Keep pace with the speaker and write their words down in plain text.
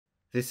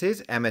This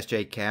is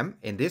MSJ Chem.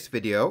 In this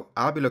video,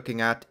 I'll be looking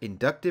at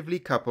inductively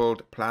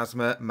coupled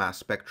plasma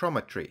mass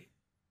spectrometry.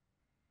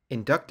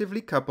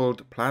 Inductively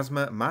coupled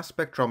plasma mass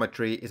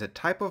spectrometry is a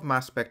type of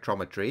mass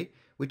spectrometry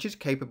which is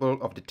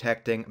capable of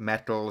detecting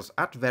metals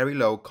at very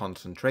low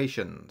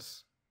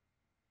concentrations.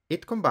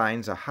 It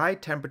combines a high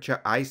temperature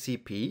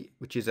ICP,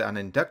 which is an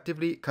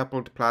inductively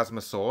coupled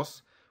plasma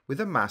source, with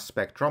a mass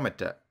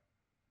spectrometer.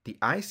 The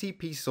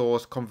ICP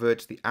source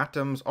converts the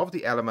atoms of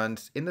the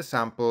elements in the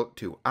sample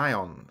to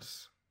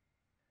ions.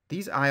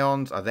 These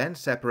ions are then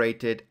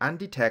separated and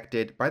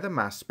detected by the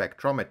mass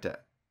spectrometer.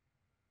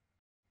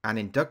 An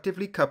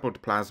inductively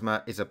coupled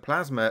plasma is a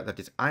plasma that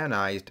is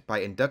ionized by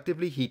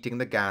inductively heating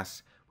the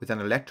gas with an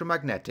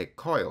electromagnetic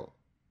coil.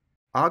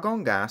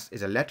 Argon gas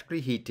is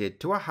electrically heated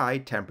to a high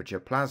temperature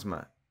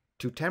plasma,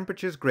 to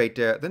temperatures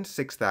greater than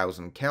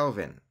 6000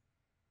 Kelvin.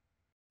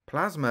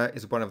 Plasma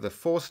is one of the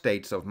four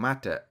states of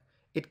matter.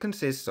 It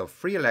consists of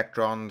free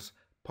electrons,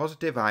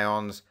 positive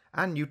ions,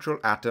 and neutral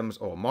atoms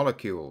or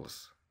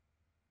molecules.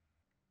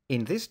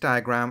 In this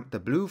diagram, the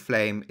blue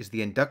flame is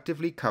the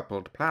inductively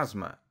coupled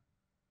plasma.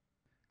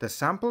 The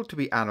sample to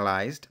be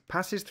analyzed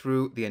passes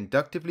through the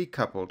inductively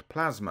coupled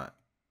plasma.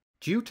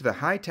 Due to the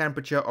high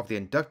temperature of the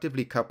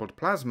inductively coupled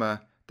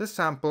plasma, the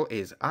sample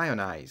is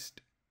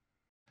ionized.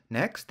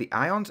 Next, the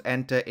ions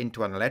enter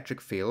into an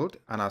electric field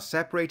and are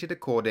separated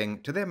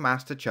according to their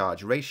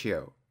mass-to-charge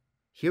ratio.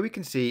 Here we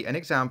can see an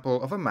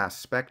example of a mass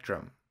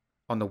spectrum.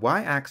 On the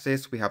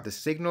y-axis we have the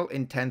signal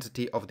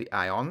intensity of the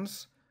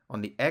ions.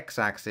 On the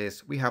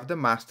x-axis we have the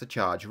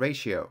mass-to-charge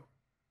ratio.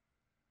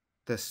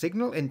 The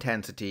signal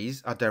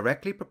intensities are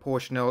directly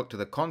proportional to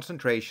the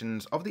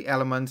concentrations of the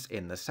elements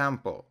in the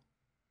sample.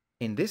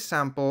 In this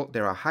sample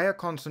there are higher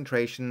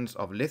concentrations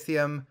of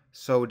lithium,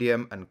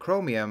 sodium and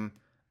chromium,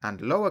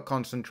 and lower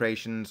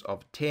concentrations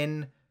of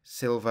tin,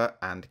 silver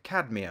and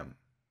cadmium.